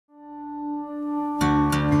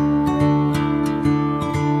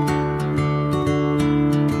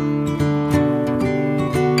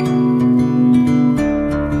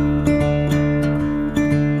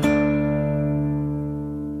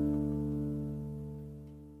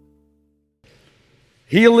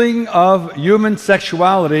Healing of human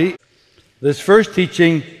sexuality. This first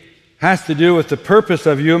teaching has to do with the purpose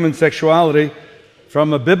of human sexuality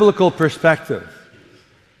from a biblical perspective.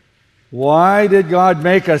 Why did God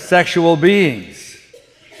make us sexual beings?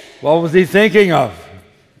 What was he thinking of?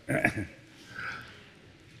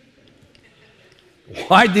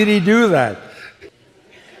 Why did he do that?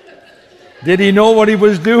 Did he know what he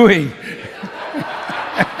was doing?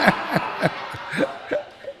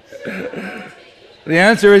 The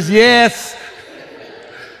answer is yes.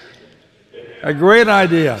 A great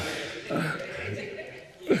idea.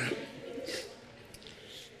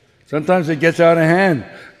 Sometimes it gets out of hand.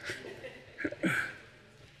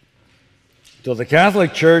 So the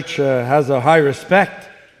Catholic Church has a high respect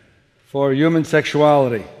for human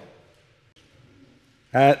sexuality,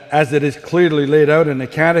 as it is clearly laid out in the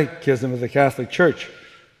Catechism of the Catholic Church,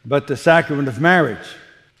 but the sacrament of marriage.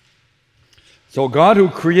 So God, who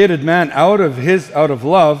created man out of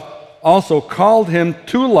love, also called him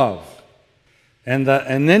to love. And the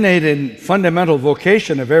innate and fundamental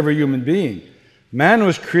vocation of every human being. Man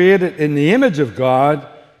was created in the image of God,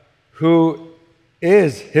 who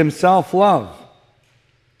is himself love.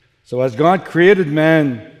 So as God created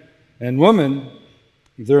man and woman,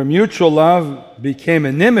 their mutual love became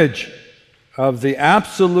an image of the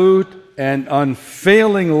absolute and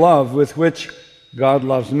unfailing love with which God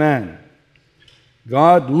loves man.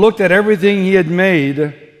 God looked at everything he had made,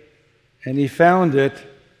 and he found it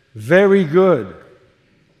very good.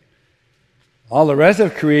 All the rest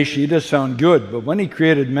of creation he just found good, but when he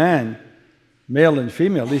created man, male and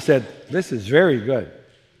female, he said, this is very good.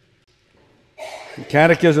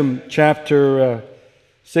 Catechism chapter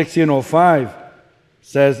 1605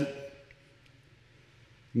 says,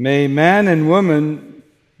 may man and woman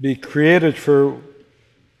be created for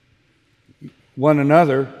one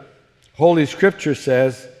another. Holy Scripture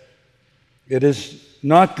says, it is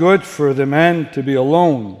not good for the man to be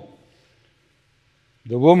alone.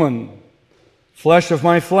 The woman, flesh of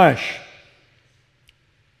my flesh,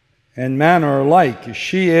 and man are alike.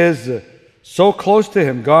 She is so close to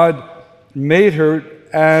him. God made her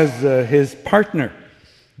as his partner,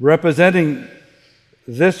 representing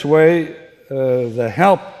this way the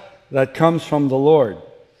help that comes from the Lord.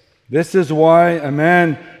 This is why a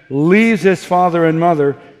man leaves his father and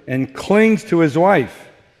mother and clings to his wife,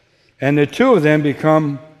 and the two of them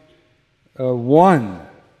become one.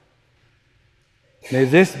 May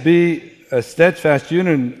this be a steadfast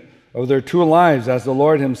union of their two lives, as the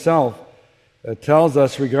Lord himself tells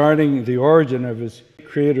us regarding the origin of his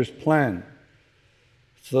Creator's plan.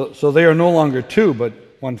 So they are no longer two, but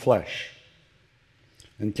one flesh.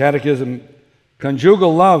 In Catechism,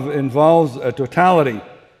 conjugal love involves a totality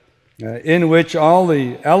in which all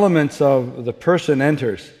the elements of the person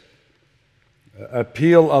enters.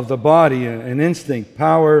 Appeal of the body, an instinct,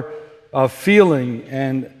 power of feeling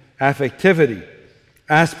and affectivity,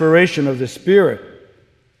 aspiration of the spirit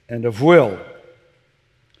and of will.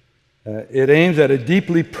 It aims at a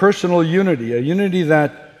deeply personal unity, a unity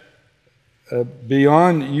that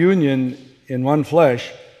beyond union in one flesh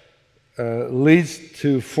leads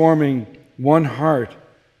to forming one heart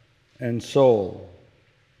and soul.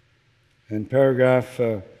 In paragraph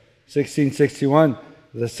 1661,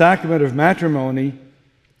 the sacrament of matrimony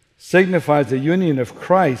signifies the union of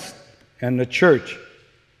Christ and the church.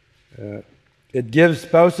 It gives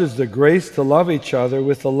spouses the grace to love each other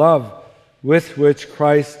with the love with which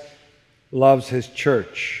Christ loves his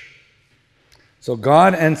church. So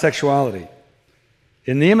God and sexuality.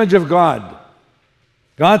 In the image of God,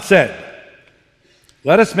 God said,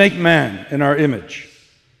 let us make man in our image,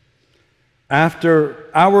 after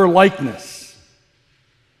our likeness.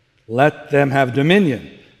 Let them have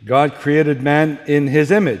dominion. God created man in his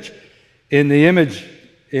image. In the image,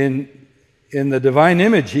 in the divine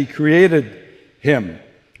image, he created him.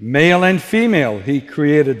 Male and female, he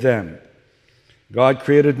created them. God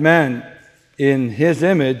created man in his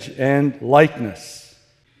image and likeness.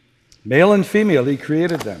 Male and female, he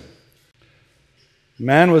created them.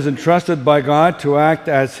 Man was entrusted by God to act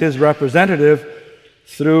as his representative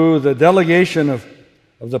through the delegation of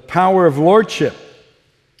the power of lordship.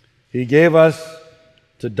 He gave us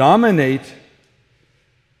to dominate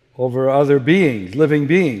over other beings, living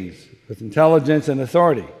beings, with intelligence and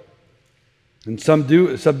authority, and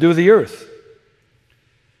subdue the earth.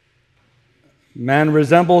 Man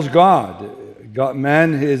resembles God.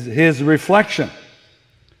 Man is his reflection.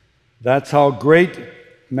 That's how great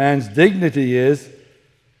man's dignity is,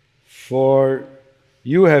 for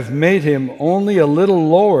you have made him only a little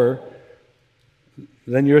lower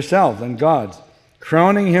than yourself, than God's,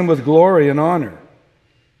 crowning him with glory and honor.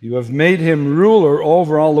 You have made him ruler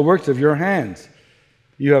over all the works of your hands.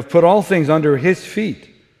 You have put all things under his feet,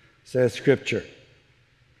 says Scripture.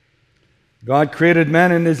 God created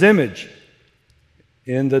man in his image.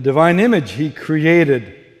 In the divine image, he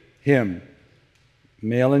created him.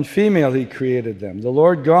 Male and female, he created them. The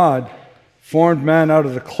Lord God formed man out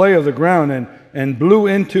of the clay of the ground and blew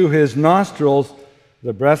into his nostrils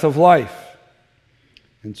the breath of life.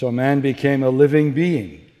 And so man became a living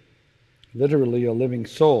being, literally a living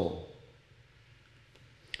soul.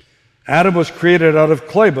 Adam was created out of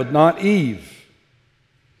clay, but not Eve.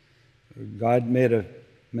 God made a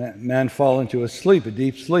man fall into a sleep, a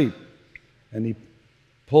deep sleep, and he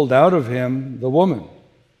pulled out of him the woman.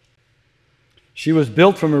 She was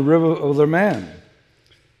built from a rib of the man.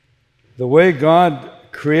 The way God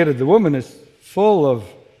created the woman is full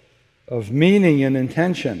of meaning and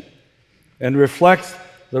intention and reflects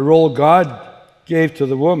the role God gave to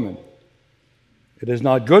the woman. It is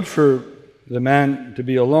not good for the man to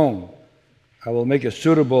be alone. I will make a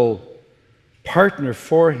suitable partner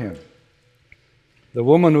for him. The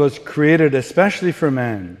woman was created especially for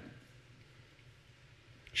man.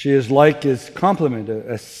 She is like his complement,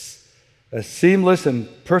 a seamless and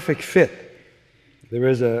perfect fit. There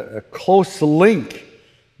is a close link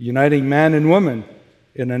uniting man and woman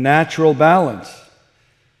in a natural balance.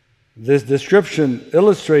 This description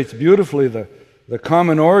illustrates beautifully the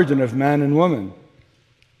common origin of man and woman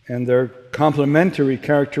and their complementary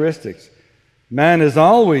characteristics. Man is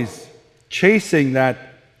always chasing that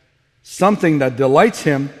something that delights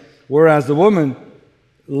him, whereas the woman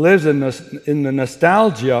lives in the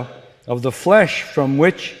nostalgia of the flesh from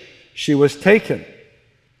which she was taken.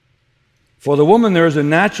 For the woman, there is a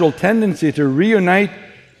natural tendency to reunite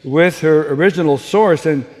with her original source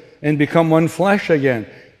and become one flesh again.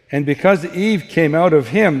 And because Eve came out of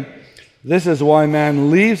him, this is why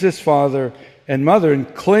man leaves his father and mother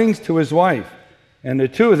and clings to his wife, and the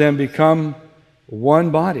two of them become one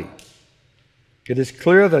body. It is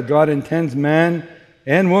clear that God intends man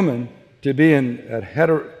and woman to be in a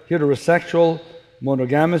heterosexual,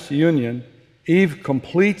 monogamous union. Eve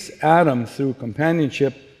completes Adam through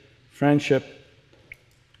companionship, friendship,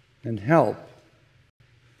 and help.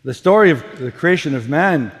 The story of the creation of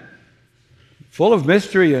man, full of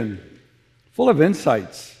mystery and full of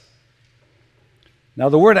insights. Now,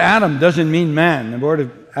 the word Adam doesn't mean man. The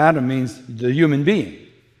word Adam means the human being.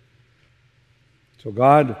 So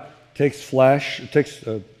God takes flesh, takes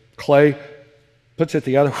clay, puts it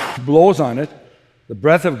together, blows on it. The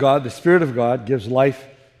breath of God, the Spirit of God, gives life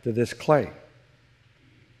to this clay.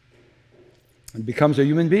 And becomes a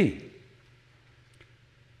human being.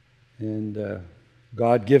 And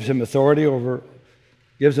God gives him authority over,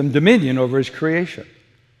 gives him dominion over his creation.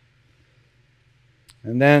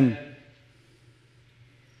 And then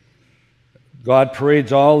God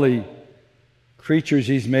parades all the creatures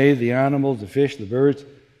he's made, the animals, the fish, the birds,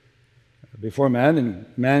 before man, and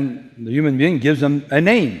man, the human being, gives them a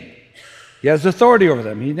name. He has authority over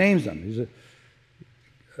them. He names them.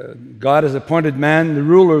 God has appointed man the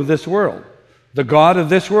ruler of this world. The God of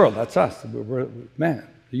this world, that's us. We're man,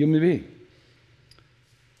 the human being.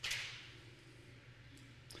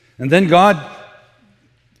 And then God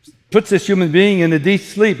puts this human being in a deep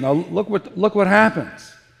sleep. Now look what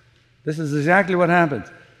happens. This is exactly what happens.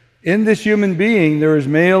 In this human being, there is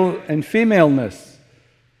male and femaleness.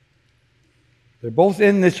 They're both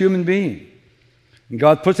in this human being. And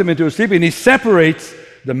God puts him into a sleep, and he separates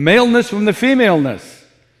the maleness from the femaleness.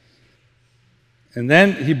 And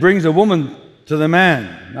then he brings a woman to the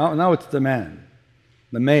man. Now it's the man,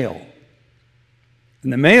 the male.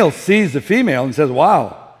 And the male sees the female and says,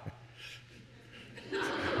 wow,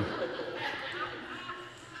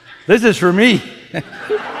 this is for me.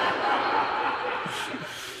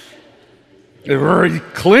 He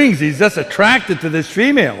clings, he's just attracted to this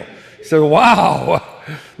female. He says, wow,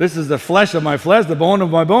 this is the flesh of my flesh, the bone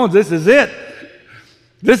of my bones, this is it.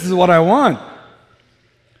 This is what I want.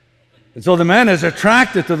 And so the man is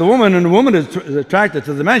attracted to the woman, and the woman is attracted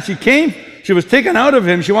to the man. She was taken out of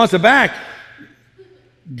him, she wants it back.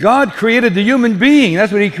 God created the human being,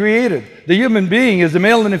 that's what he created. The human being is the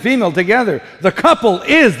male and the female together. The couple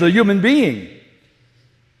is the human being.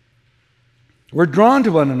 We're drawn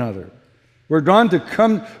to one another. We're drawn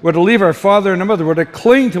to we're to leave our father and our mother. We're to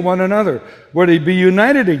cling to one another. We're to be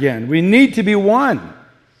united again. We need to be one.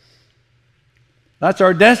 That's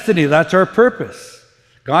our destiny. That's our purpose.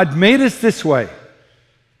 God made us this way.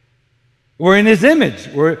 We're in his image.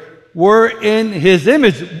 We're in his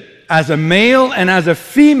image as a male and as a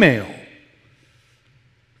female.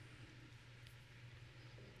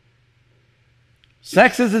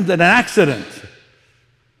 Sex isn't an accident,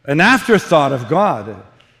 an afterthought of God.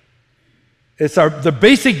 The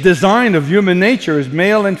basic design of human nature is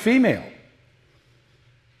male and female.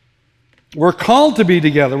 We're called to be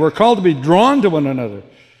together. We're called to be drawn to one another.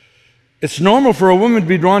 It's normal for a woman to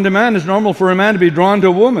be drawn to a man. It's normal for a man to be drawn to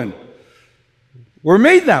a woman. We're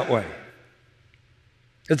made that way.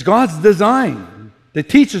 It's God's design that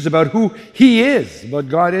teaches about who He is, what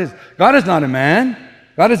God is. God is not a man.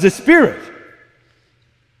 God is a spirit.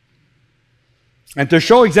 And to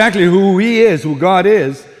show exactly who He is, who God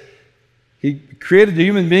is, He created the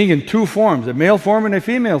human being in two forms, a male form and a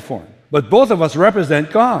female form. But both of us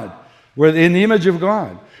represent God. We're in the image of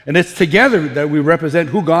God. And it's together that we represent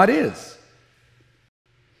who God is.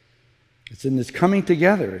 It's in this coming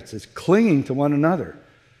together. It's this clinging to one another.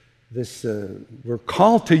 We're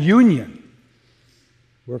called to union.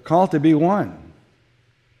 We're called to be one.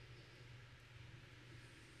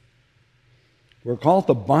 We're called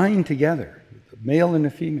to bind together, the male and the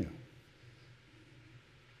female.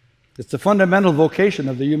 It's the fundamental vocation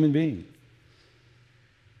of the human being,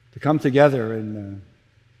 to come together in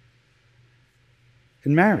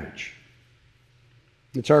marriage.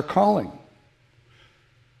 It's our calling.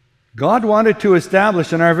 God wanted to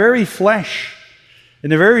establish in our very flesh, in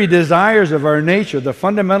the very desires of our nature, the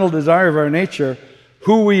fundamental desire of our nature,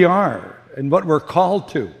 who we are and what we're called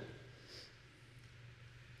to.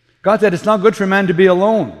 God said it's not good for man to be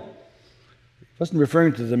alone. He wasn't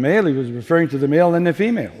referring to the male, He was referring to the male and the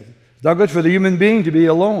female. It's not good for the human being to be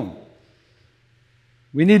alone.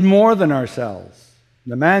 We need more than ourselves.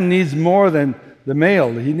 The man needs more than the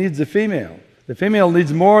male. He needs the female. The female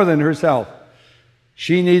needs more than herself.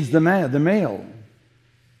 She needs the male.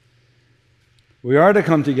 We are to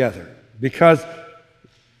come together because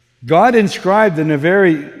God inscribed in the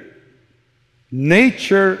very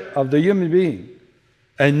nature of the human being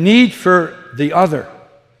a need for the other.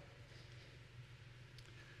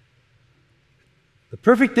 The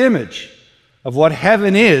perfect image of what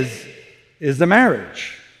heaven is the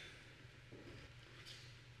marriage.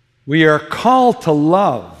 We are called to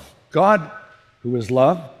love. God, who is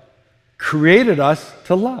love, created us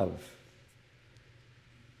to love.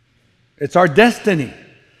 It's our destiny.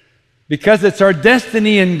 Because it's our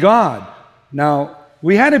destiny in God. Now,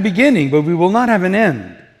 we had a beginning, but we will not have an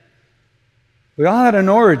end. We all had an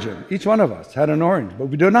origin. Each one of us had an origin, but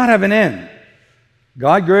we do not have an end.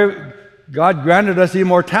 God granted us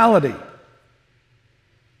immortality.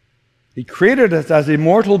 He created us as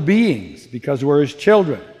immortal beings because we're His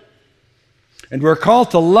children. And we're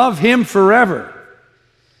called to love Him forever.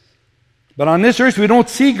 But on this earth, we don't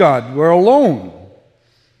see God. We're alone.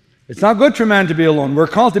 It's not good for man to be alone. We're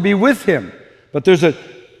called to be with Him. But there's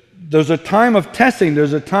a time of testing.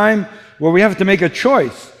 There's a time where we have to make a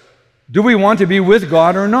choice. Do we want to be with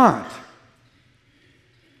God or not?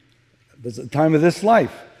 There's a time of this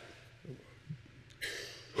life.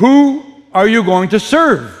 Who are you going to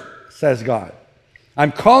serve? Says God.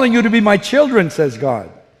 I'm calling you to be my children, says God.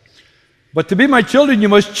 But to be my children, you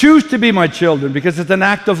must choose to be my children because it's an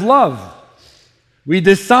act of love. We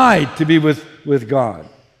decide to be with God.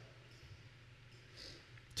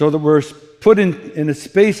 So that we're put in a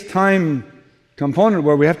space-time component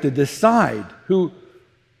where we have to decide who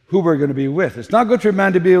we're going to be with. It's not good for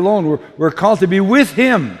man to be alone. We're called to be with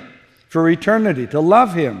Him for eternity, to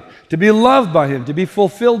love Him, to be loved by Him, to be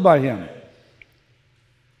fulfilled by Him.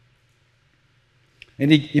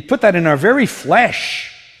 And He put that in our very flesh,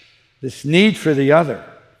 this need for the other,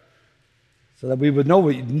 so that we would know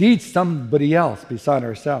we need somebody else beside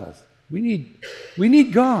ourselves. We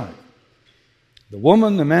need God. The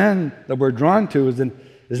woman, the man that we're drawn to is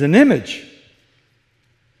an image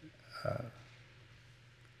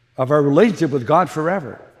of our relationship with God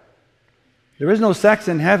forever. There is no sex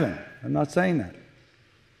in heaven. I'm not saying that.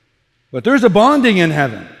 But there's a bonding in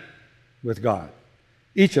heaven with God,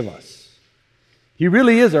 each of us. He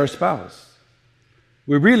really is our spouse.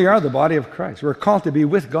 We really are the body of Christ. We're called to be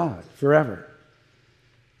with God forever,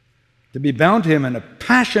 to be bound to Him in a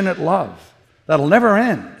passionate love that'll never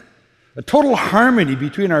end, a total harmony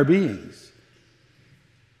between our beings.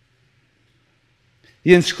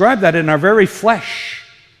 He inscribed that in our very flesh.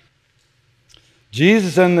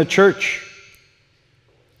 Jesus and the church,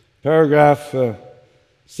 paragraph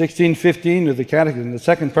 1615 of the Catechism, the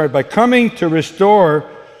second part, by coming to restore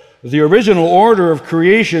the original order of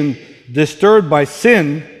creation disturbed by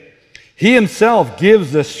sin, He Himself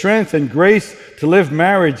gives the strength and grace to live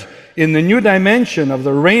marriage in the new dimension of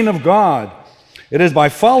the reign of God. It is by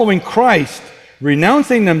following Christ,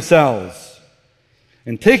 renouncing themselves,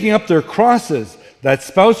 and taking up their crosses that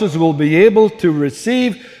spouses will be able to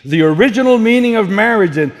receive the original meaning of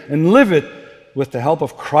marriage and live it with the help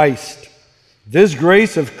of Christ. This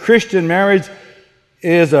grace of Christian marriage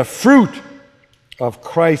is a fruit of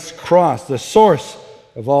Christ's cross, the source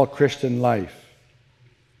of all Christian life.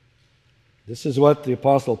 This is what the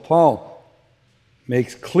Apostle Paul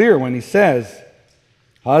makes clear when he says,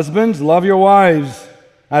 "Husbands, love your wives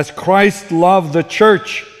as Christ loved the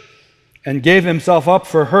church and gave himself up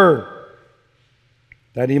for her,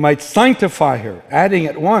 that he might sanctify her," adding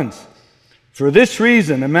at once, "For this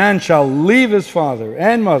reason a man shall leave his father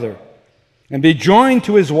and mother and be joined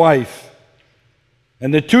to his wife,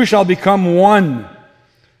 and the two shall become one.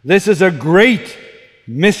 This is a great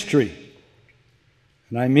mystery."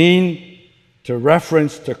 And I mean to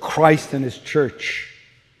reference to Christ and his church.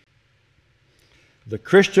 The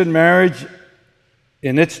Christian marriage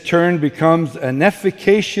in its turn becomes an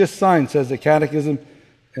efficacious sign, says the Catechism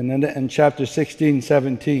in chapter 16,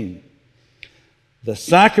 17. The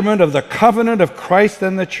sacrament of the covenant of Christ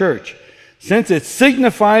and the church, since it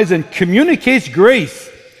signifies and communicates grace,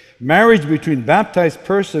 marriage between baptized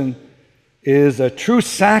persons is a true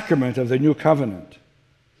sacrament of the new covenant.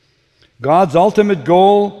 God's ultimate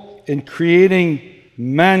goal in creating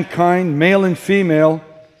mankind, male and female,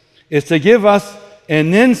 is to give us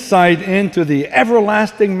an insight into the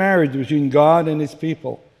everlasting marriage between God and his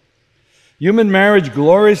people. Human marriage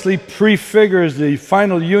gloriously prefigures the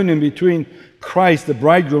final union between Christ, the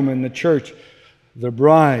bridegroom, and the church, the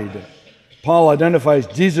bride. Paul identifies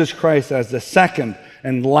Jesus Christ as the second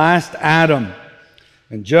and last Adam.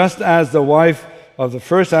 And just as the wife of the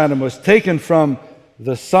first Adam was taken from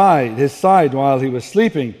his side while he was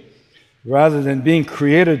sleeping, rather than being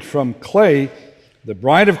created from clay, the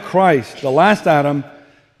bride of Christ, the last Adam,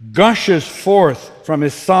 gushes forth from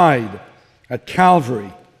his side at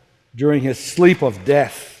Calvary during his sleep of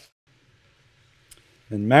death.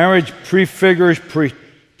 And marriage prefigures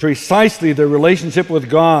precisely the relationship with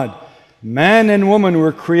God. Man and woman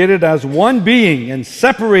were created as one being and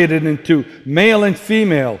separated into male and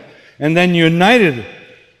female, and then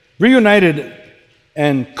reunited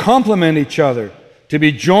and complement each other, to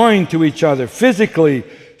be joined to each other physically,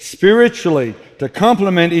 spiritually, to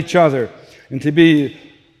complement each other, and to be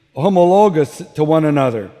homologous to one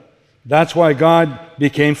another. That's why God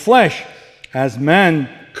became flesh, as man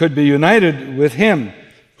could be united with him,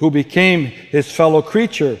 who became his fellow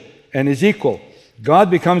creature and his equal. God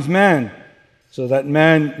becomes man, so that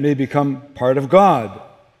man may become part of God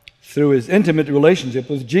through his intimate relationship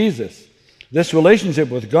with Jesus. This relationship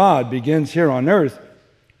with God begins here on earth,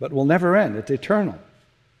 but will never end. It's eternal.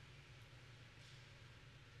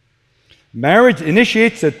 Marriage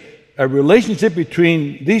initiates a relationship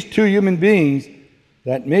between these two human beings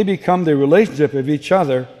that may become the relationship of each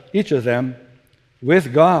of them,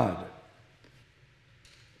 with God.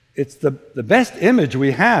 It's the best image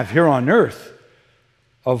we have here on earth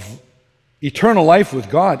of eternal life with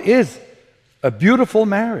God is a beautiful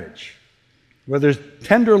marriage where there's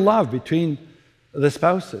tender love between the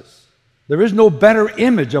spouses. There is no better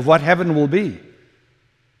image of what heaven will be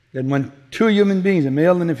than when two human beings, a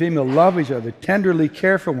male and a female, love each other, tenderly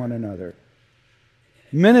care for one another,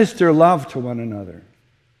 minister love to one another,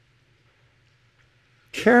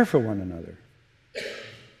 care for one another.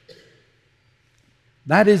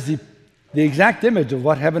 That is the exact image of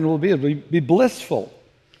what heaven will be. It will be blissful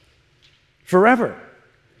forever.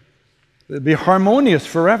 It will be harmonious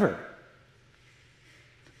forever.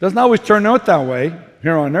 It doesn't always turn out that way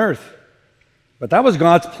here on earth, but that was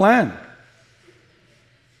God's plan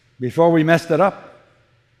before we messed it up.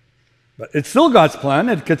 But it's still God's plan.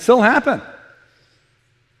 It could still happen.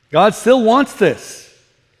 God still wants this,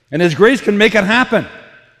 and his grace can make it happen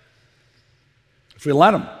if we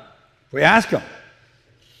let him, if we ask him.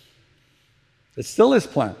 It's still his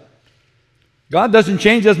plan. God doesn't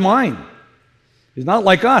change his mind. He's not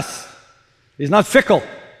like us. He's not fickle.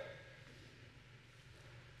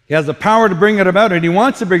 He has the power to bring it about, and he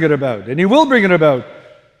wants to bring it about, and he will bring it about.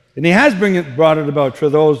 And he has brought it about for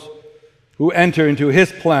those who enter into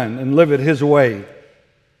his plan and live it his way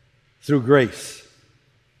through grace.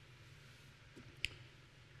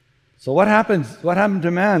 So what happened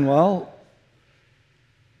to man? Well,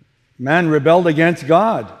 man rebelled against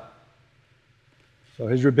God. So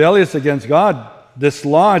his rebellious against God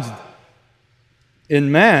dislodged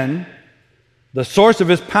in man the source of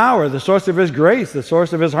his power, the source of his grace, the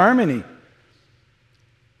source of his harmony.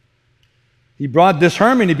 He brought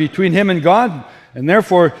disharmony between him and God, and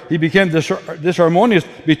therefore he became disharmonious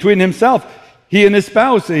between himself, he and his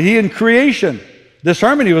spouse, he and creation.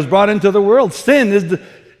 Disharmony was brought into the world. Sin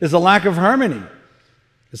is a lack of harmony.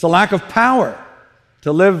 It's a lack of power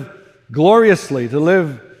to live gloriously, to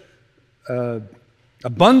live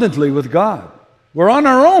abundantly with God. We're on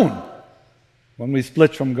our own when we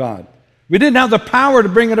split from God. We didn't have the power to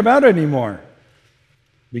bring it about anymore.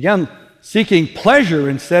 We began seeking pleasure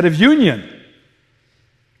instead of union.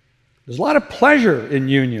 There's a lot of pleasure in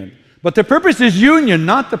union, but the purpose is union,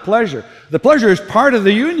 not the pleasure. The pleasure is part of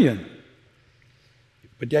the union,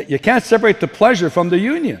 but yet you can't separate the pleasure from the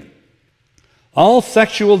union. All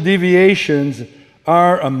sexual deviations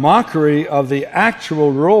are a mockery of the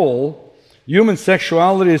actual role human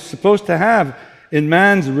sexuality is supposed to have in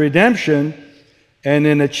man's redemption and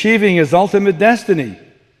in achieving his ultimate destiny.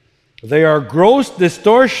 They are gross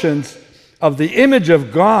distortions of the image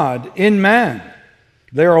of God in man.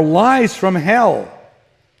 They are lies from hell,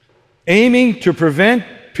 aiming to prevent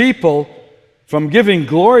people from giving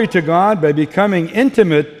glory to God by becoming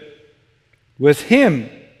intimate with Him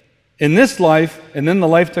in this life and in the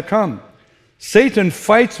life to come. Satan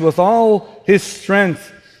fights with all his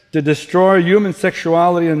strength to destroy human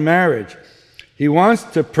sexuality and marriage. He wants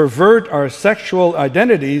to pervert our sexual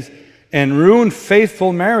identities and ruin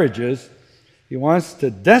faithful marriages. He wants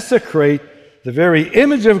to desecrate the very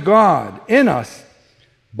image of God in us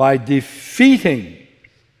by defeating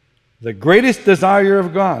the greatest desire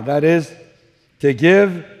of God, that is, to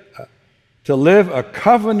live a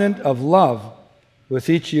covenant of love with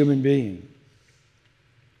each human being.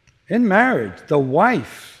 In marriage, the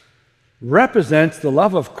wife represents the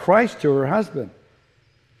love of Christ to her husband.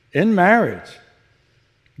 In marriage,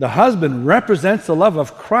 the husband represents the love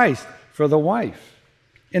of Christ for the wife.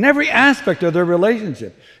 In every aspect of their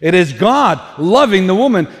relationship, it is God loving the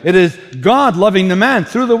woman. It is God loving the man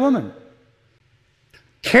through the woman,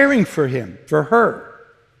 caring for him, for her.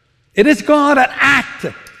 It is God at act.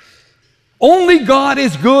 Only God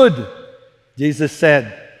is good, Jesus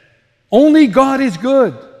said. Only God is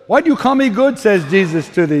good. Why do you call me good, says Jesus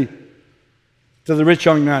to the rich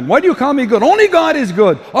young man. Why do you call me good? Only God is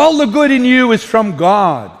good. All the good in you is from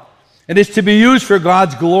God. It is to be used for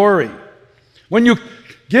God's glory. When you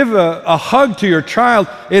give a hug to your child,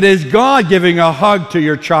 it is God giving a hug to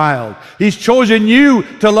your child. He's chosen you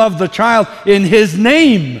to love the child in His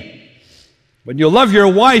name. When you love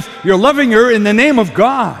your wife, you're loving her in the name of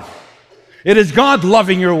God. It is God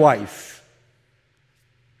loving your wife.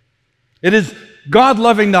 It is God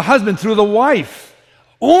loving the husband through the wife.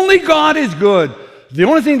 Only God is good. The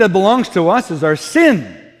only thing that belongs to us is our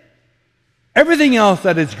sin. Everything else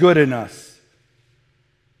that is good in us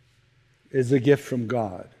is a gift from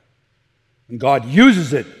God. And God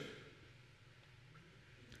uses it.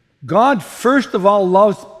 God, first of all,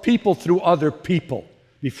 loves people through other people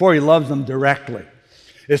before He loves them directly.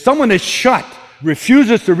 If someone is shut,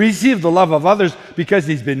 refuses to receive the love of others because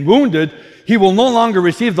he's been wounded, he will no longer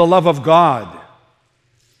receive the love of God.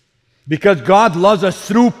 Because God loves us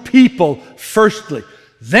through people firstly.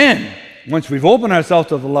 Then, once we've opened ourselves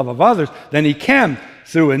to the love of others, then He can,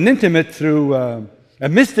 through an intimate, through a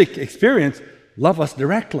mystic experience, love us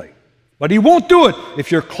directly. But He won't do it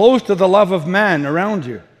if you're close to the love of man around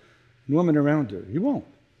you, and woman around you. He won't.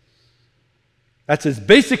 That's His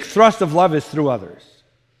basic thrust of love, is through others.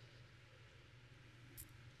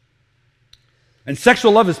 And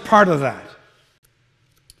sexual love is part of that.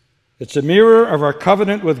 It's a mirror of our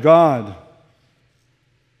covenant with God.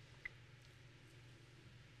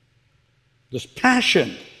 There's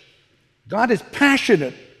passion. God is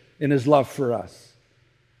passionate in His love for us.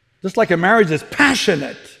 Just like a marriage is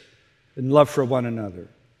passionate in love for one another.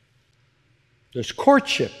 There's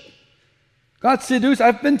courtship. God seduced.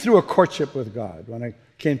 I've been through a courtship with God when I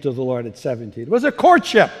came to the Lord at 17. It was a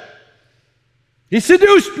courtship. He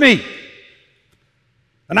seduced me.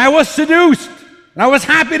 And I was seduced. And I was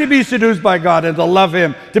happy to be seduced by God and to love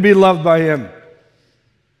Him, to be loved by Him. It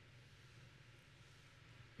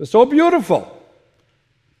was so beautiful.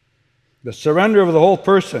 The surrender of the whole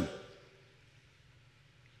person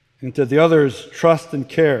into the other's trust and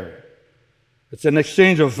care. It's an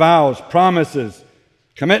exchange of vows, promises,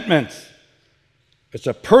 commitments. It's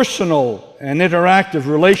a personal and interactive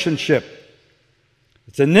relationship.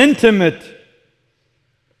 It's an intimate.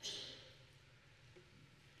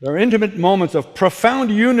 There are intimate moments of profound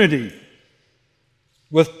unity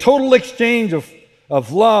with total exchange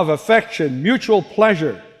of love, affection, mutual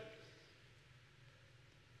pleasure.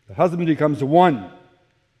 The husband becomes one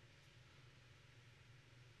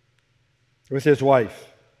with his wife.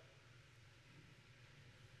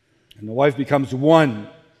 And the wife becomes one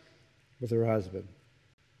with her husband.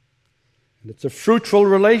 And it's a fruitful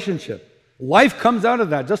relationship. Life comes out of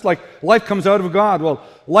that, just like life comes out of God. Well,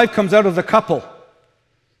 life comes out of the couple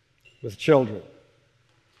with children,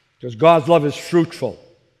 because God's love is fruitful.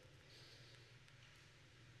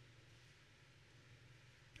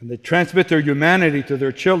 And they transmit their humanity to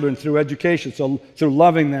their children through education, so through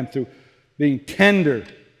loving them, through being tender,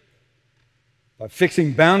 by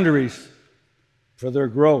fixing boundaries for their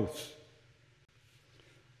growth.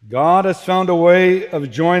 God has found a way of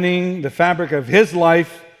joining the fabric of His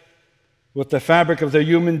life with the fabric of the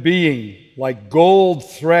human being, like gold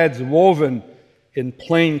threads woven in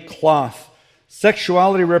plain cloth.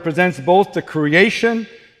 Sexuality represents both the creation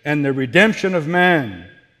and the redemption of man.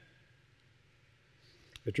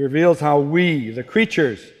 It reveals how we, the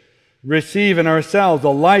creatures, receive in ourselves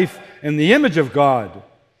the life and the image of God,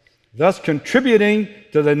 thus contributing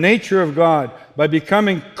to the nature of God by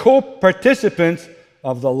becoming co-participants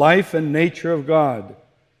of the life and nature of God.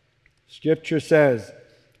 Scripture says,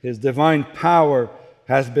 His divine power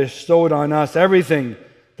has bestowed on us everything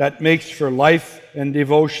that makes for life and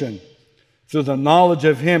devotion, through the knowledge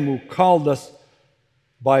of Him who called us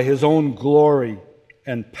by His own glory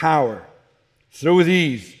and power. Through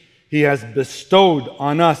these, He has bestowed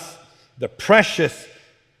on us the precious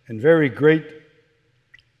and very great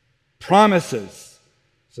promises,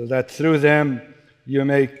 so that through them you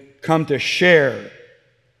may come to share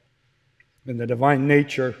in the divine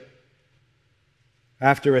nature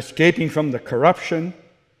after escaping from the corruption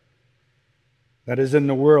that is in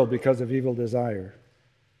the world because of evil desire.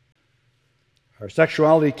 Our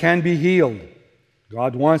sexuality can be healed.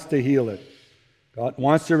 God wants to heal it. God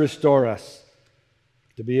wants to restore us,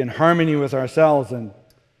 to be in harmony with ourselves and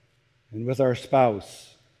with our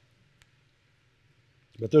spouse.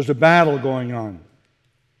 But there's a battle going on.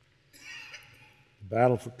 A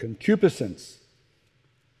battle for concupiscence.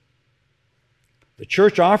 The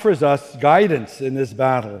church offers us guidance in this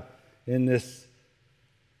battle, in this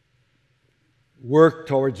work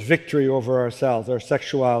towards victory over ourselves, our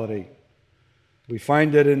sexuality. We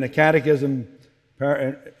find it in the Catechism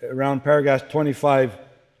around paragraph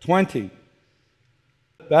 2520.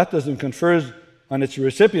 Baptism confers on its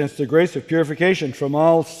recipients the grace of purification from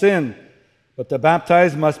all sin, but the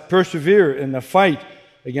baptized must persevere in the fight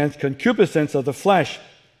against concupiscence of the flesh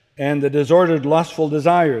and the disordered lustful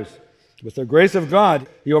desires. With the grace of God,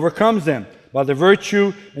 he overcomes them by the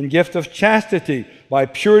virtue and gift of chastity, by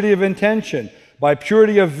purity of intention, by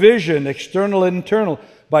purity of vision, external and internal,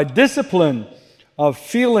 by discipline of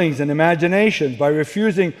feelings and imaginations, by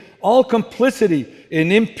refusing all complicity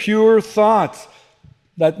in impure thoughts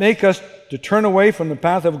that make us to turn away from the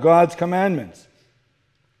path of God's commandments,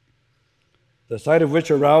 the sight of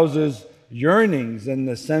which arouses yearnings in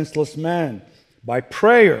the senseless man, by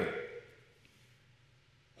prayer,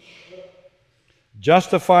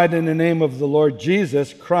 justified in the name of the Lord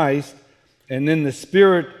Jesus Christ and in the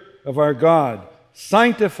Spirit of our God,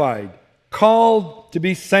 sanctified, called to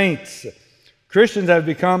be saints. Christians have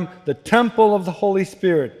become the temple of the Holy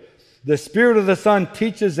Spirit. The Spirit of the Son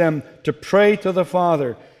teaches them to pray to the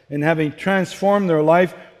Father, and having transformed their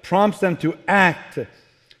life, prompts them to act,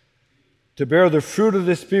 to bear the fruit of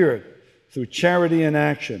the Spirit through charity and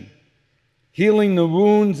action. Healing the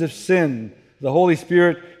wounds of sin, the Holy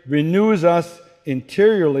Spirit renews us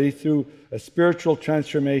interiorly through a spiritual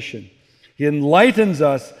transformation. He enlightens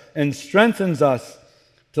us and strengthens us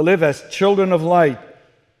to live as children of light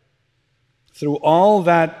through all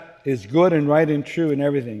that is good and right and true and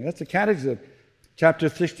everything. That's the Catechism, chapter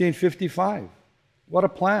 1655. What a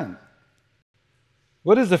plan.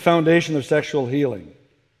 What is the foundation of sexual healing? Do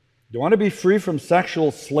you want to be free from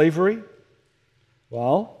sexual slavery?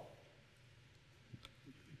 Well,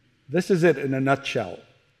 this is it in a nutshell.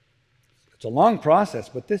 It's a long process,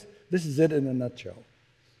 but this is it in a nutshell.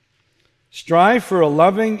 Strive for a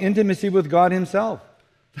loving intimacy with God Himself.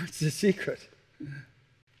 That's the secret.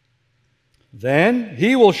 Then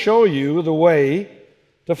He will show you the way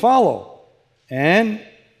to follow. And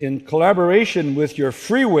in collaboration with your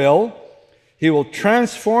free will, He will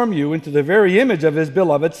transform you into the very image of His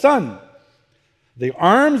beloved Son. The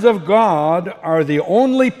arms of God are the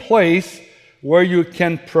only place where you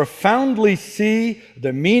can profoundly see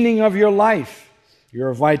the meaning of your life,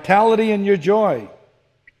 your vitality and your joy,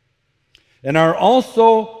 and are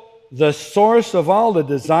also the source of all the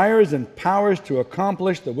desires and powers to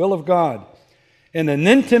accomplish the will of God in an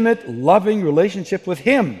intimate, loving relationship with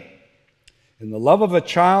Him, in the love of a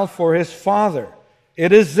child for his father.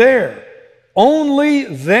 It is there, only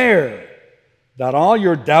there, that all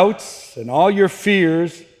your doubts and all your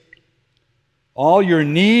fears, all your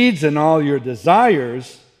needs and all your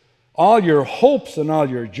desires, all your hopes and all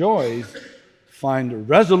your joys find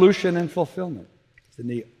resolution and fulfillment. It's in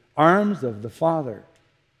the arms of the Father.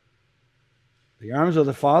 The arms of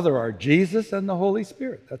the Father are Jesus and the Holy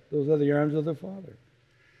Spirit. Those are the arms of the Father.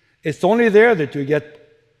 It's only there that you get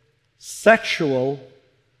sexual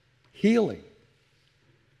healing.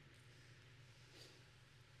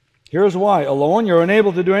 Here's why. Alone, you're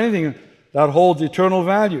unable to do anything that holds eternal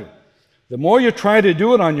value. The more you try to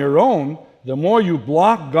do it on your own, the more you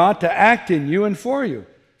block God to act in you and for you.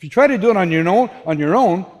 If you try to do it on your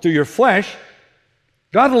own, through your flesh,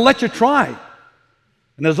 God will let you try.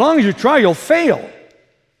 And as long as you try, you'll fail.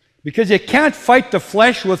 Because you can't fight the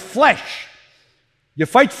flesh with flesh. You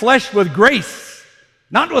fight flesh with grace,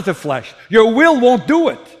 not with the flesh. Your will won't do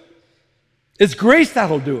it. It's grace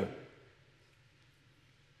that'll do it.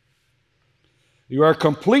 You are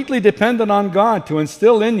completely dependent on God to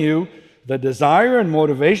instill in you the desire and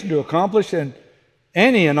motivation to accomplish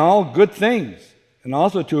any and all good things, and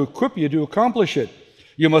also to equip you to accomplish it.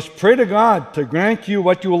 You must pray to God to grant you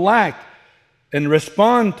what you lack and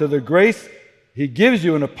respond to the grace He gives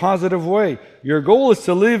you in a positive way. Your goal is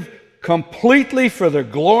to live completely for the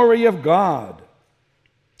glory of God.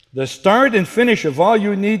 The start and finish of all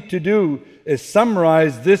you need to do is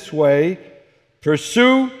summarized this way: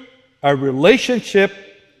 pursue a relationship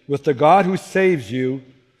with the God who saves you,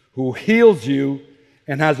 who heals you,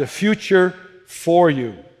 and has a future for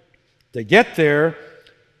you. To get there,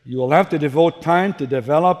 you will have to devote time to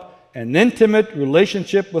develop an intimate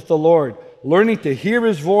relationship with the Lord, learning to hear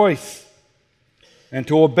His voice and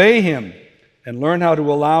to obey Him, and learn how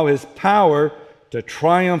to allow His power to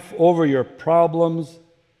triumph over your problems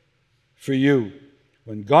for you.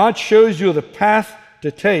 When God shows you the path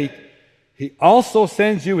to take, He also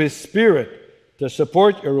sends you His Spirit to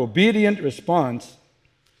support your obedient response,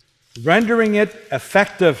 rendering it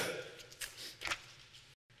effective.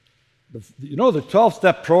 You know, the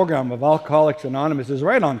 12-step program of Alcoholics Anonymous is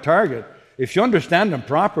right on target if you understand them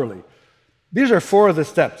properly. These are 4 of the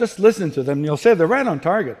steps. Just listen to them and you'll say they're right on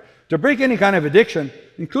target. To break any kind of addiction,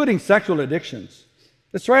 including sexual addictions,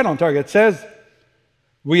 it's right on target. It says,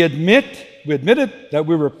 we admitted that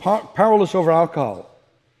we were powerless over alcohol.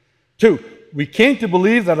 2, we came to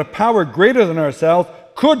believe that a power greater than ourselves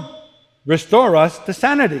could restore us to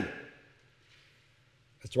sanity.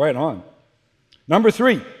 That's right on. Number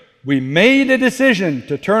 3, we made a decision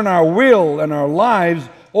to turn our will and our lives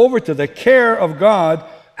over to the care of God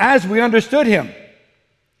as we understood Him.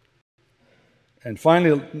 And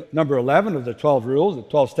finally, number 11 of the 12 rules, the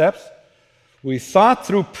 12 steps, we sought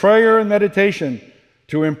through prayer and meditation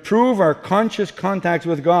to improve our conscious contacts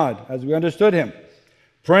with God as we understood Him,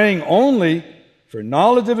 praying only for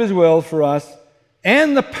knowledge of His will for us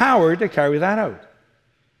and the power to carry that out.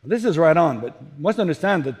 This is right on, but you must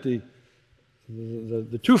understand that the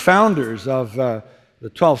 2 founders of the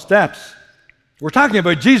 12 steps were talking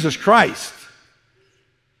about Jesus Christ.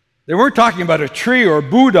 They weren't talking about a tree or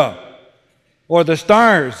Buddha or the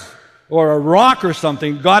stars or a rock or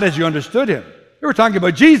something, God as you understood Him. They were talking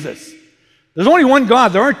about Jesus. There's only one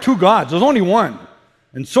God. There aren't 2 gods. There's only one.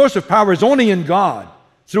 And source of power is only in God,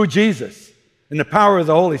 through Jesus, in the power of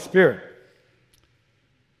the Holy Spirit.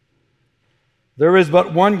 There is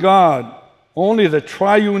but one God. Only the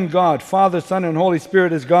triune God, Father, Son, and Holy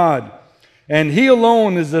Spirit is God. And He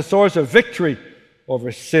alone is the source of victory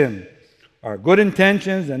over sin. Our good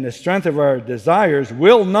intentions and the strength of our desires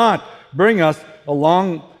will not bring us a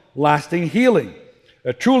long-lasting healing.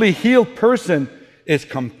 A truly healed person is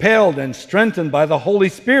compelled and strengthened by the Holy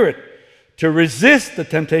Spirit to resist the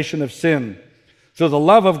temptation of sin through the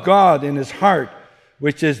love of God in his heart,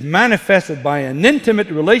 which is manifested by an intimate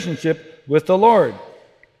relationship with the Lord.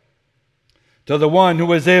 To the one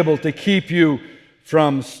who is able to keep you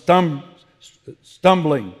from stumbling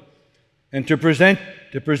and to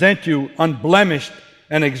present you unblemished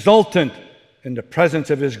and exultant in the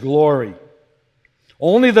presence of His glory.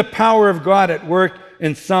 Only the power of God at work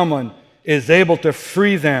in someone is able to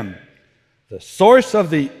free them. The source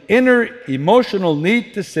of the inner emotional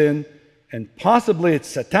need to sin and possibly its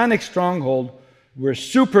satanic stronghold were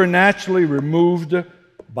supernaturally removed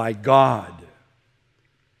by God.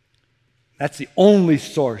 That's the only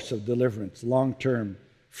source of deliverance, long-term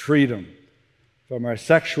freedom from our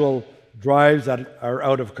sexual drives that are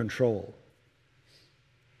out of control.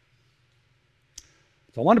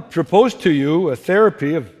 So I want to propose to you a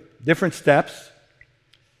therapy of different steps.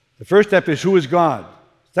 The first step is, who is God?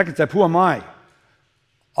 Second step, who am I?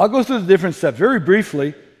 I'll go through the different steps very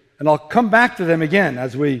briefly, and I'll come back to them again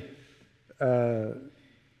as we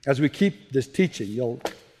keep this teaching.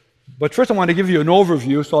 But first I want to give you an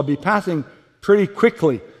overview, so I'll be passing pretty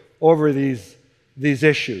quickly over these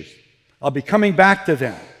issues. I'll be coming back to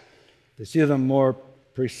them to see them more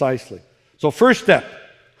precisely. So first step,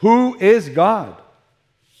 who is God?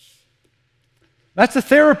 That's a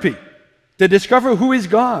therapy, to discover who is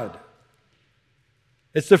God.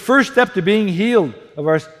 It's the first step to being healed of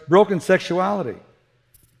our broken sexuality.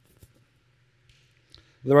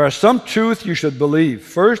 There are some truths you should believe.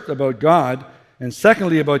 First, about God, and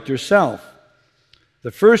secondly, about yourself.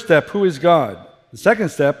 The first step, who is God? The second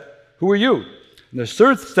step, who are you? And the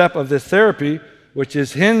third step of this therapy which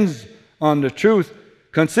is hinged on the truth,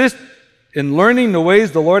 consists in learning the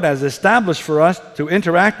ways the Lord has established for us to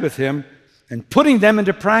interact with Him and putting them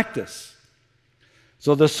into practice.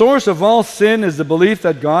 So the source of all sin is the belief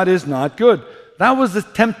that God is not good. That was the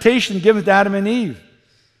temptation given to Adam and Eve.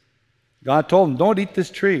 God told them, don't eat this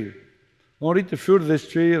tree. Don't eat the fruit of this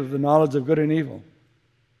tree of the knowledge of good and evil.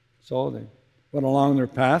 So they went along their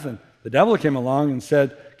path, and the devil came along and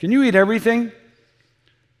said, can you eat everything?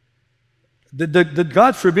 Did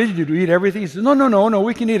God forbid you to eat everything? He said, no,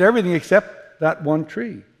 we can eat everything except that one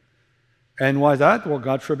tree. And why is that? Well,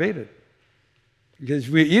 God forbade it. Because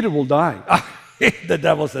if we eat it, we'll die. The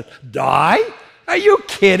devil said, die? Are you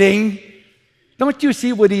kidding? Don't you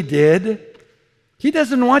see what he did? He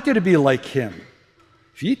doesn't want you to be like him.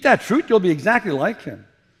 If you eat that fruit, you'll be exactly like him.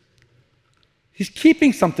 He's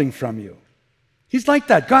keeping something from you. He's like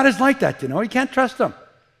that. God is like that, you know. You can't trust him.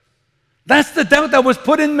 That's the doubt that was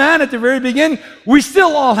put in man at the very beginning. We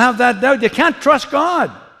still all have that doubt. You can't trust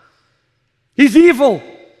God. He's evil.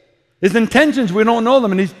 His intentions, we don't know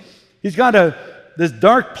them. And he's got this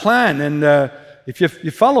dark plan. And if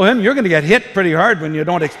you follow him, you're going to get hit pretty hard when you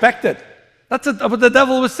don't expect it. That's what the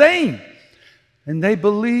devil was saying. And they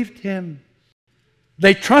believed him.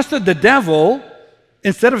 They trusted the devil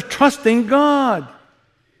instead of trusting God.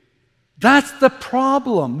 That's the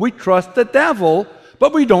problem. We trust the devil,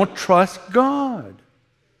 but we don't trust God.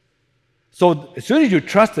 So as soon as you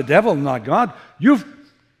trust the devil and not God, you've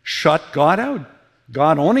shut God out.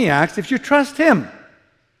 God only acts if you trust him.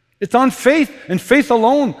 It's on faith and faith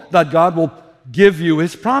alone that God will give you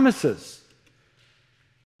his promises.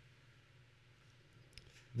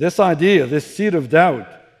 This idea, this seed of doubt,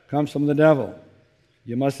 comes from the devil.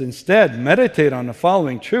 You must instead meditate on the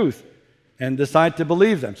following truth and decide to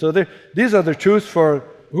believe them. So these are the truths for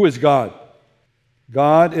who is God.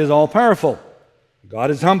 God is all-powerful. God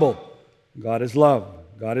is humble. God is love.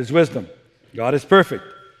 God is wisdom. God is perfect.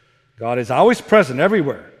 God is always present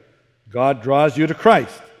everywhere. God draws you to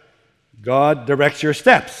Christ. God directs your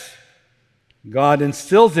steps. God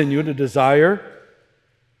instills in you the desire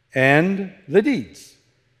and the deeds.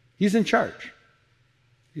 He's in charge.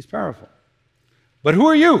 He's powerful. But who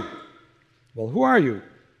are you? Well, who are you?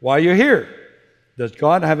 Why are you here? Does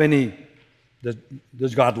God have any...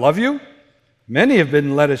 Does God love you? Many have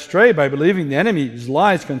been led astray by believing the enemy's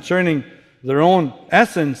lies concerning their own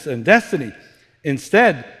essence and destiny.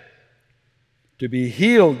 Instead, to be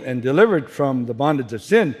healed and delivered from the bondage of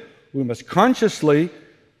sin, we must consciously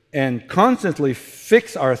and constantly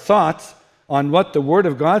fix our thoughts on what the Word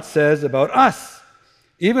of God says about us.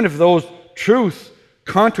 Even if those truths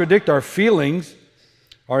contradict our feelings,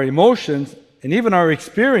 our emotions, and even our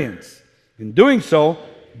experience. In doing so,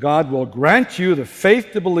 God will grant you the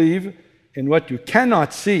faith to believe in what you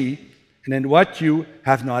cannot see and in what you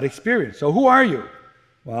have not experienced. So who are you?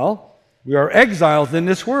 Well, we are exiles in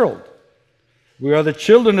this world. We are the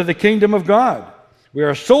children of the kingdom of God. We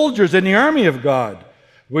are soldiers in the army of God.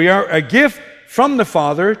 We are a gift from the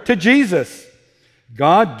Father to Jesus.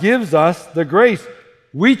 God gives us the grace.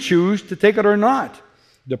 We choose to take it or not.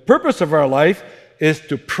 The purpose of our life is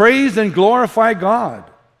to praise and glorify God.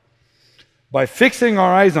 By fixing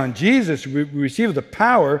our eyes on Jesus, we receive the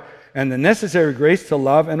power and the necessary grace to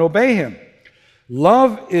love and obey him.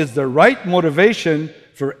 Love is the right motivation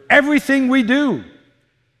for everything we do.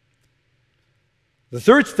 The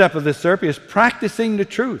third step of this therapy is practicing the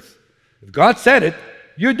truth. If God said it,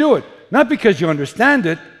 you do it. Not because you understand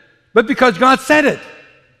it, but because God said it.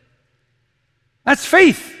 That's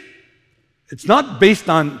faith. It's not based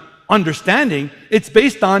on understanding, it's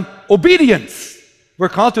based on obedience. We're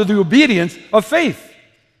called to the obedience of faith.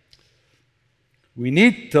 We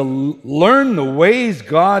need to learn the ways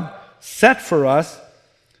God set for us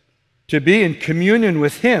to be in communion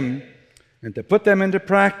with him and to put them into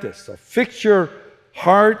practice. So fix your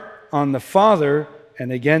heart on the Father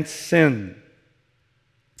and against sin.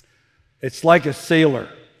 It's like a sailor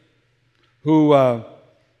who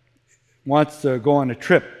wants to go on a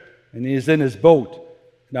trip and he's in his boat.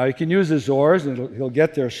 Now, he can use his oars, and he'll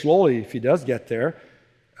get there slowly if he does get there,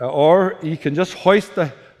 or he can just hoist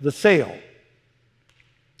the sail.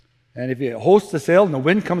 And if he hoists the sail and the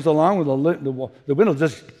wind comes along, the wind will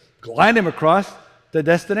just glide him across the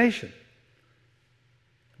destination.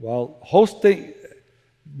 Well,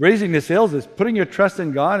 raising the sails is putting your trust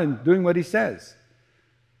in God and doing what he says.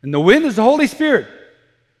 And the wind is the Holy Spirit.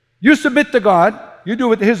 You submit to God, you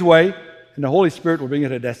do it his way, and the Holy Spirit will bring you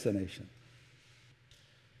to destination.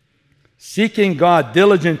 Seeking God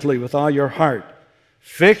diligently with all your heart.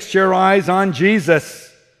 Fix your eyes on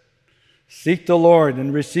Jesus. Seek the Lord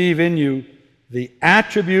and receive in you the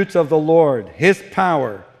attributes of the Lord, his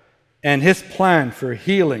power, and His plan for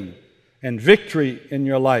healing and victory in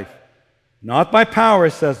your life. Not by power,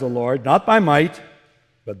 says the Lord, not by might,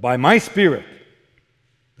 but by my Spirit.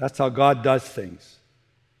 That's how God does things,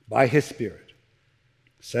 by His Spirit,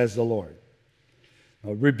 says the Lord.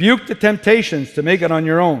 Now, rebuke the temptations to make it on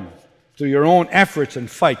your own, through your own efforts and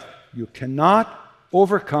fight. You cannot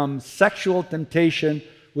overcome sexual temptation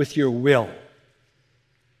with your will.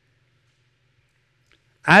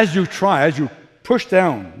 As you try, as you push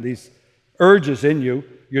down these urges in you,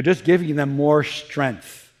 you're just giving them more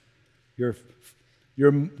strength.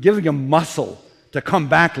 You're giving them muscle to come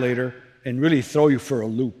back later and really throw you for a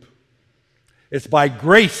loop. It's by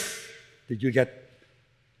grace that you get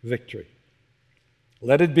victory.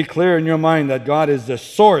 Let it be clear in your mind that God is the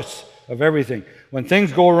source of everything. When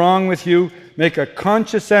things go wrong with you, make a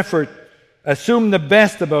conscious effort. Assume the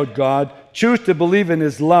best about God. Choose to believe in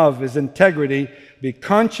His love, His integrity. Be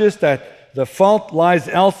conscious that the fault lies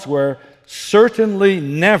elsewhere, certainly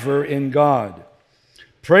never in God.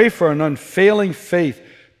 Pray for an unfailing faith.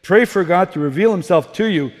 Pray for God to reveal Himself to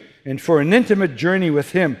you and for an intimate journey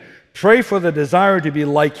with Him. Pray for the desire to be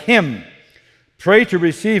like Him. Pray to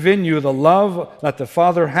receive in you the love that the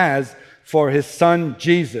Father has for His Son,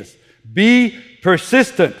 Jesus. Be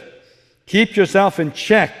persistent. Keep yourself in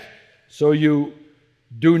check so you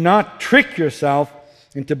do not trick yourself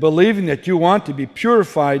into believing that you want to be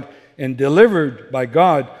purified and delivered by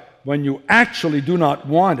God when you actually do not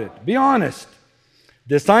want it. Be honest.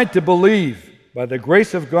 Decide to believe by the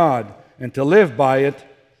grace of God and to live by it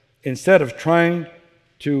instead of trying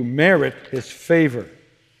to merit His favor.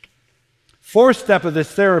 Fourth step of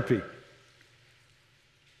this therapy: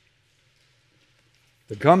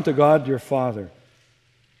 to come to God your Father.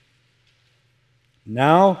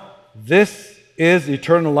 Now, this is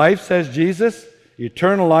eternal life, says Jesus.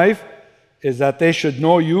 Eternal life is that they should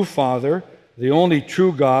know you, Father, the only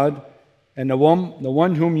true God, and the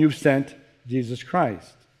one whom you've sent, Jesus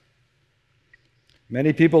Christ.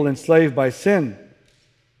 Many people enslaved by sin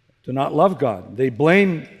do not love God. They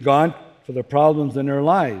blame God for the problems in their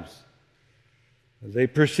lives. They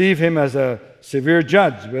perceive Him as a severe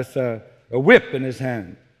judge with a whip in His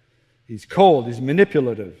hand. He's cold, He's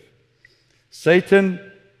manipulative. Satan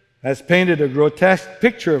has painted a grotesque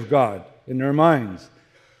picture of God in their minds,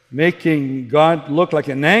 making God look like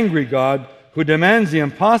an angry God who demands the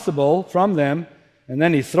impossible from them, and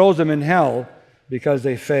then He throws them in hell because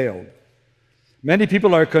they failed. Many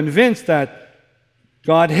people are convinced that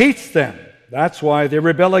God hates them. That's why they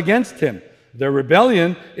rebel against Him. Their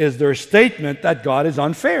rebellion is their statement that God is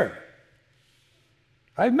unfair.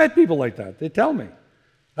 I've met people like that. They tell me.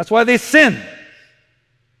 That's why they sin.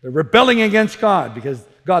 They're rebelling against God because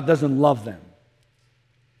God doesn't love them.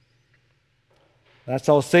 That's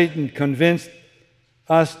how Satan convinced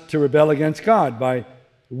us to rebel against God, by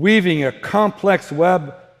weaving a complex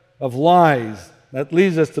web of lies that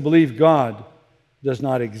leads us to believe God does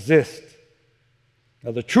not exist.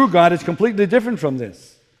 Now, the true God is completely different from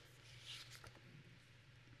this.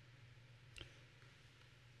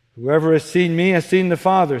 Whoever has seen me has seen the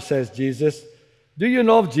Father, says Jesus. Do you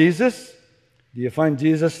love Jesus? Do you find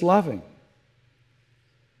Jesus loving?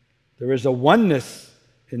 There is a oneness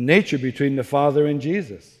in nature between the Father and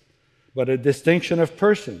Jesus, but a distinction of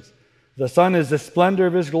persons. The Son is the splendor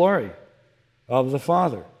of His glory, of the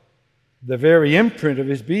Father, the very imprint of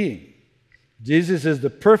His being. Jesus is the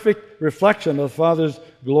perfect reflection of the Father's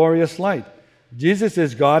glorious light. Jesus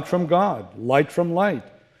is God from God, light from light,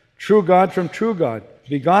 true God from true God,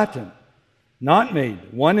 begotten, not made,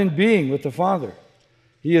 one in being with the Father.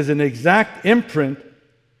 He is an exact imprint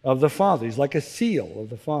of the Father. He's like a seal of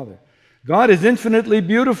the Father. God is infinitely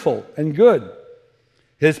beautiful and good.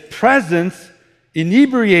 His presence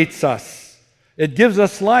inebriates us. It gives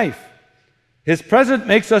us life. His presence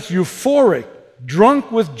makes us euphoric,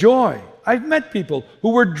 drunk with joy. I've met people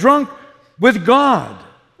who were drunk with God.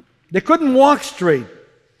 They couldn't walk straight.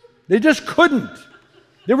 They just couldn't.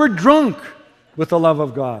 They were drunk with the love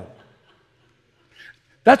of God.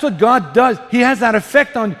 That's what God does. He has that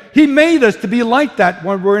effect on you. He made us to be like that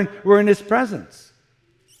when we're in His presence.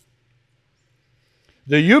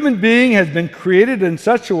 The human being has been created in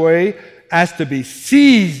such a way as to be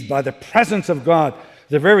seized by the presence of God.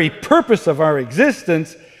 The very purpose of our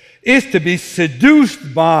existence is to be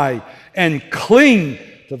seduced by and cling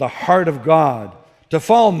to the heart of God, to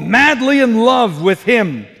fall madly in love with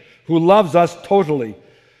Him who loves us totally.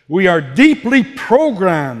 We are deeply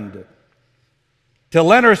programmed to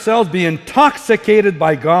let ourselves be intoxicated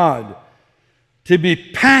by God, to be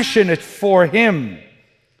passionate for Him,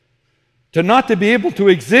 to not to be able to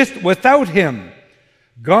exist without Him.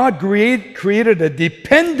 God created a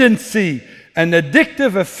dependency an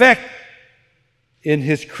addictive effect in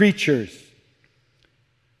His creatures.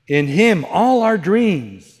 In Him, all our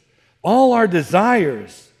dreams, all our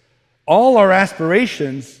desires, all our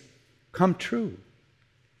aspirations come true.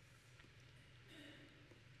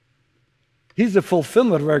 He's the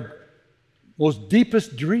fulfillment of our most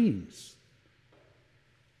deepest dreams.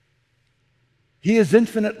 He is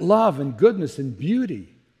infinite love and goodness and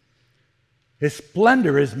beauty. His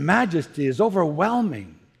splendor, His majesty is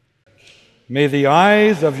overwhelming. May the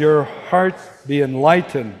eyes of your hearts be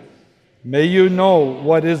enlightened. May you know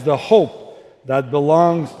what is the hope that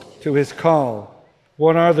belongs to His call.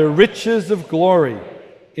 What are the riches of glory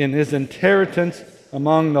in His inheritance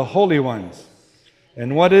among the holy ones?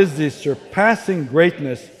 And what is the surpassing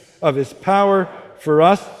greatness of His power for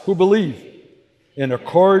us who believe, in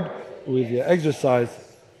accord with the exercise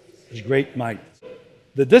of His great might?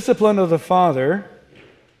 The discipline of the Father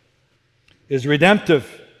is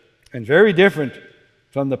redemptive and very different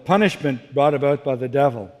from the punishment brought about by the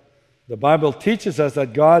devil. The Bible teaches us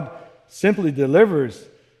that God simply delivers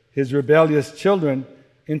His rebellious children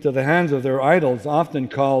into the hands of their idols, often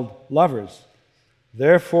called lovers.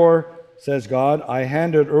 Therefore, says God, I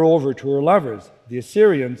handed her over to her lovers, the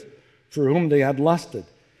Assyrians, for whom they had lusted.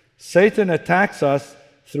 Satan attacks us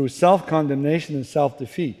through self-condemnation and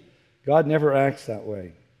self-defeat. God never acts that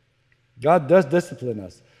way. God does discipline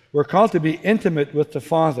us. We're called to be intimate with the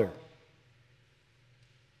Father.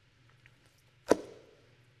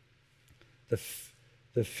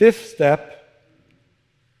 The fifth step,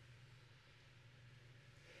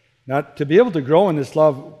 now to be able to grow in this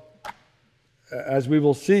love, as we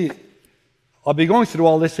will see, I'll be going through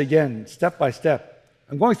all this again, step by step.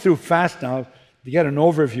 I'm going through fast now to get an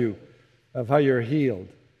overview of how you're healed.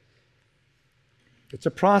 It's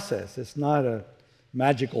a process. It's not a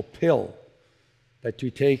magical pill that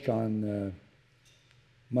you take on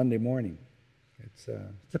Monday morning. It's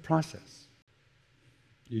a process.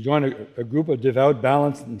 You join a group of devout,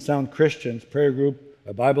 balanced, and sound Christians, prayer group,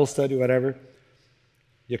 a Bible study, whatever.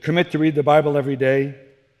 You commit to read the Bible every day.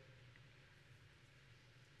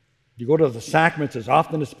 You go to the sacraments as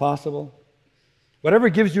often as possible. Whatever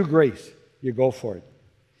gives you grace, you go for it.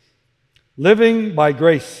 Living by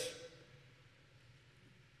grace.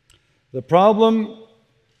 The problem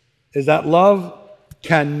is that love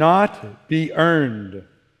cannot be earned.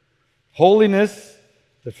 Holiness,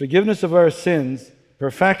 the forgiveness of our sins,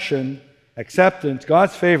 perfection, acceptance,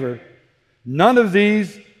 God's favor, none of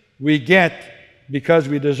these we get because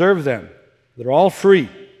we deserve them. They're all free.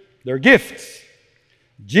 They're gifts.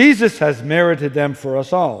 Jesus has merited them for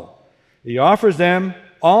us all. He offers them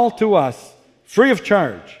all to us free of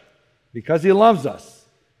charge because He loves us.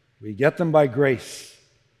 We get them by grace.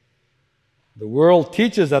 The world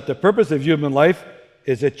teaches that the purpose of human life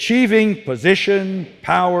is achieving position,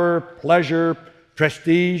 power, pleasure,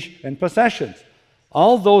 prestige, and possessions.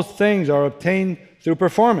 All those things are obtained through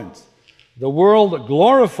performance. The world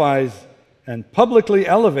glorifies and publicly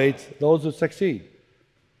elevates those who succeed.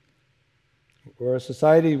 We're a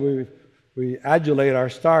society where we adulate our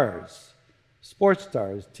stars, sports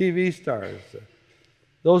stars, TV stars,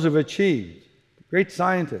 those who've achieved, great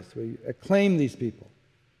scientists. We acclaim these people.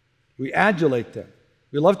 We adulate them.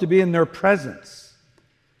 We love to be in their presence.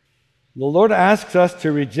 The Lord asks us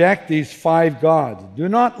to reject these five gods. Do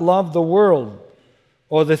not love the world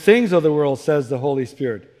or the things of the world, says the Holy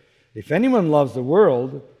Spirit. If anyone loves the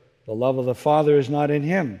world, the love of the Father is not in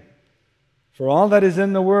him. For all that is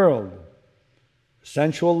in the world,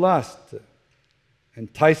 sensual lust,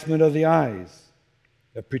 enticement of the eyes,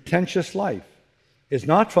 a pretentious life, is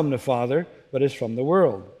not from the Father, but is from the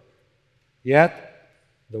world. Yet,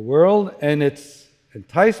 the world and its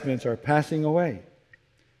enticements are passing away.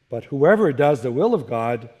 But whoever does the will of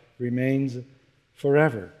God remains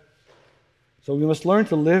forever. So we must learn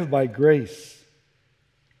to live by grace.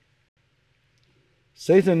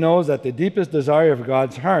 Satan knows that the deepest desire of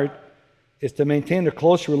God's heart is to maintain a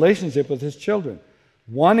close relationship with His children.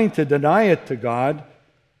 Wanting to deny it to God,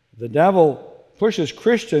 the devil pushes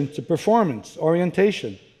Christians to performance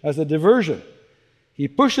orientation as a diversion. He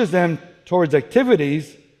pushes them towards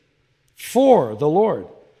activities for the Lord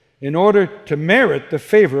in order to merit the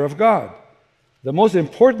favor of God. The most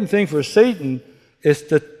important thing for Satan is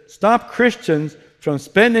to stop Christians from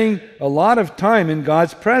spending a lot of time in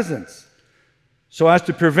God's presence so as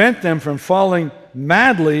to prevent them from falling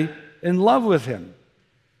madly in love with Him.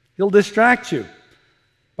 He'll distract you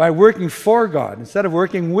by working for God instead of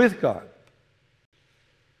working with God.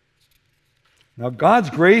 Now, God's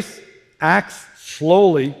grace acts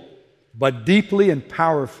slowly but deeply and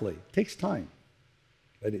powerfully. It takes time.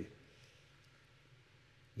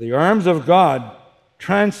 The arms of God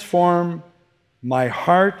transform my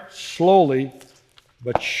heart slowly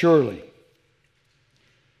but surely.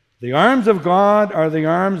 The arms of God are the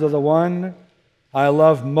arms of the one I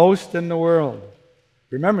love most in the world.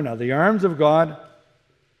 Remember now, the arms of God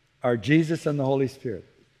are Jesus and the Holy Spirit.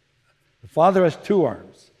 The Father has two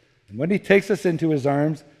arms. And when He takes us into His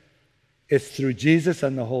arms, it's through Jesus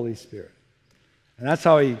and the Holy Spirit. And that's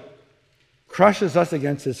how He crushes us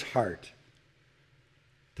against His heart,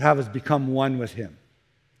 to have us become one with Him.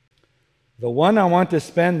 The one I want to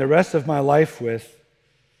spend the rest of my life with,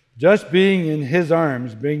 just being in His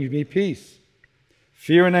arms brings me peace.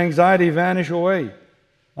 Fear and anxiety vanish away.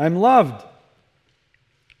 I'm loved.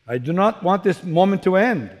 I do not want this moment to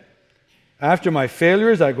end. After my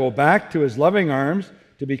failures, I go back to His loving arms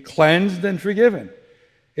to be cleansed and forgiven.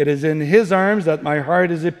 It is in His arms that my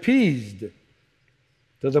heart is appeased,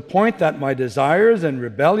 to the point that my desires and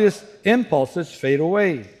rebellious impulses fade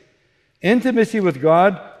away. Intimacy with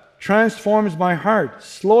God transforms my heart,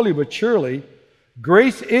 slowly but surely.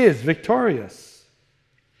 Grace is victorious.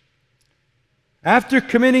 After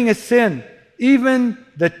committing a sin, even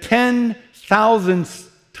the 10,000th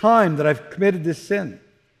time that I've committed this sin,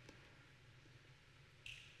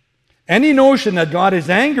 any notion that God is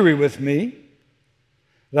angry with me,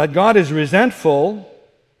 that God is resentful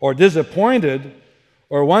or disappointed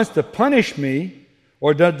or wants to punish me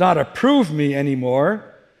or does not approve me anymore,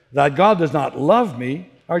 that God does not love me,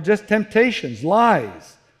 are just temptations,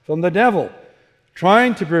 lies from the devil,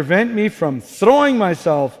 trying to prevent me from throwing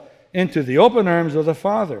myself into the open arms of the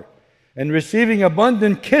Father and receiving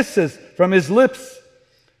abundant kisses from His lips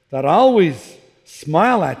that always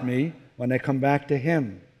smile at me when I come back to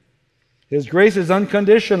Him. His grace is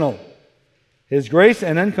unconditional. His grace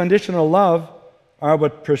and unconditional love are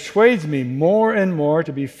what persuades me more and more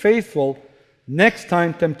to be faithful next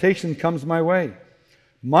time temptation comes my way.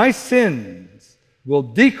 My sins will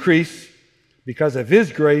decrease because of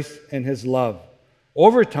His grace and His love.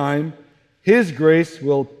 Over time, His grace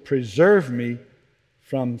will preserve me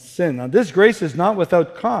from sin. Now, this grace is not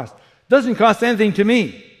without cost. It doesn't cost anything to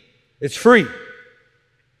me. It's free.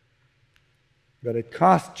 But it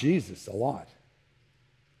cost Jesus a lot.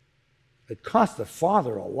 It cost the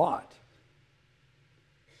Father a lot.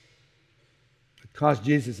 It cost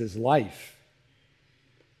Jesus His life.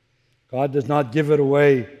 God does not give it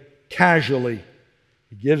away casually.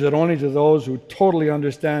 He gives it only to those who totally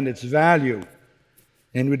understand its value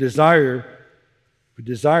and who desire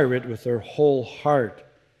it with their whole heart.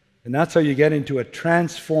 And that's how you get into a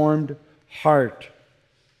transformed heart.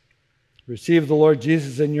 Receive the Lord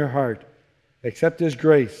Jesus in your heart. Accept His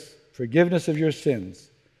grace, forgiveness of your sins,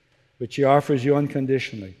 which He offers you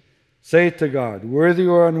unconditionally. Say it to God, worthy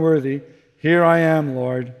or unworthy, here I am,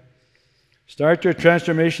 Lord. Start your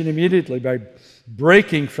transformation immediately by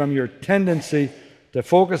breaking from your tendency to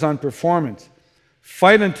focus on performance.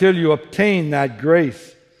 Fight until you obtain that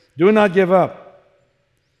grace. Do not give up.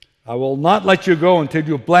 I will not let you go until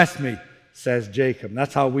you bless me, says Jacob.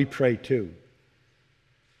 That's how we pray too.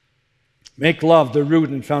 Make love the root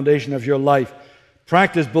and foundation of your life.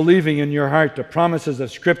 Practice believing in your heart the promises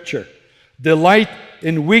of Scripture. Delight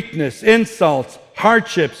in weakness, insults,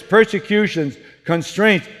 hardships, persecutions,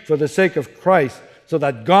 constraints for the sake of Christ, so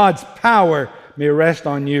that God's power may rest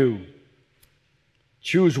on you.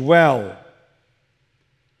 Choose well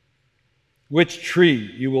which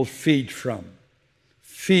tree you will feed from.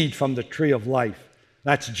 Feed from the tree of life.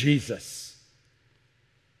 That's Jesus.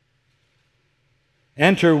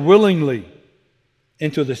 Enter willingly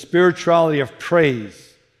into the spirituality of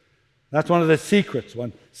praise. That's one of the secrets.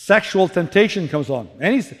 When sexual temptation comes along,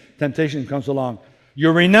 any temptation comes along,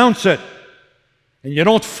 you renounce it and you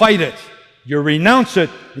don't fight it. You renounce it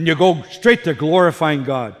and you go straight to glorifying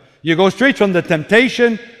God. You go straight from the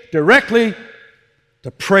temptation directly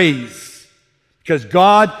to praise, because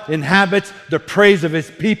God inhabits the praise of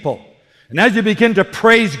His people. And as you begin to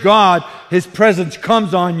praise God, His presence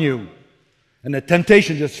comes on you, and the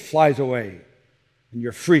temptation just flies away, and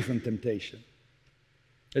you're free from temptation.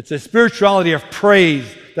 It's the spirituality of praise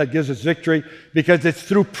that gives us victory, because it's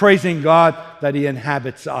through praising God that He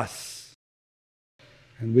inhabits us,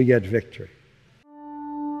 and we get victory.